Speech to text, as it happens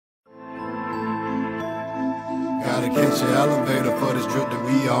Gotta catch an elevator for this drip that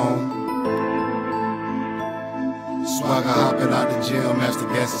we on. Swagger hopping out the gym, match the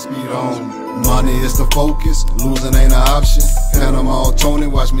gas and speed on. Money is the focus, losing ain't an option. Panama, Tony,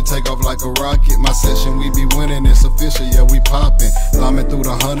 watch me take off like a rocket. My session, we be winning, it's official, yeah, we poppin'. Thumbing through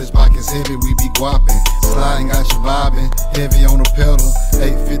the hundreds, pockets heavy, we be guappin'. Sliding, got you vibing, heavy on the pedal.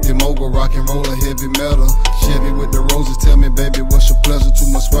 850 mogul, rock and roller, heavy metal. Chevy with the roses, tell me, baby, what's your pleasure? Too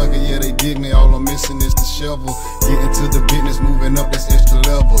much swagger, yeah, they dig me. All I'm missing is the shovel. Getting to the business, moving up, that's extra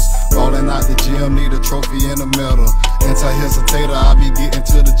levels. Falling out the gym, need a trophy and a medal. Anti-hesitator, I be getting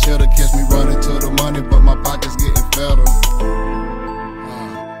to the cheddar. Catch me running to the money, but my pockets getting fatter.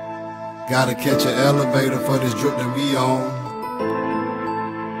 Gotta catch an elevator for this drip that we on.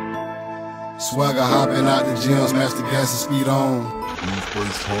 Swagger hopping out the gym, smash the gas and speed on.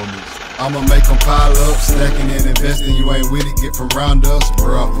 I'ma make them pile up, stacking and investing. You ain't with it, get from round us.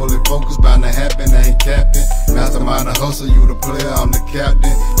 Bro, I'm fully focused, bound to happen, I ain't capping. Mastermind the hustle, you the player, I'm the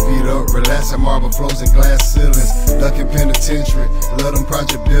captain. Feet up, relaxing, marble floors and glass ceilings. Ducking penitentiary, love them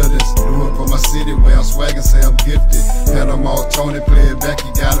project buildings. Do it for my city, where I'm swagging, say I'm gifted. Panama, Tony, play it back,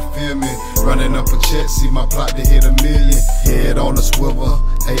 you gotta feel me. Running up a check, see my plot to hit 1 million. Head on the swivel,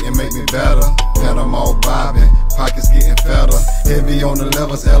 hate and make me better. Panama vibing, pockets getting fatter. Heavy on the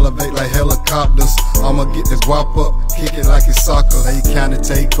levels, elevate like helicopters. I'ma get this guap up, kick it like it's soccer. They kinda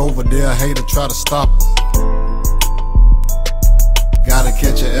take over, they'll hate to try to stop us. Gotta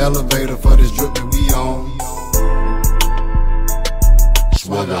catch an elevator for this drip that we on.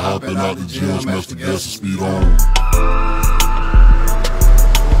 Swagger hopping out the gym, smash the gas and speed on.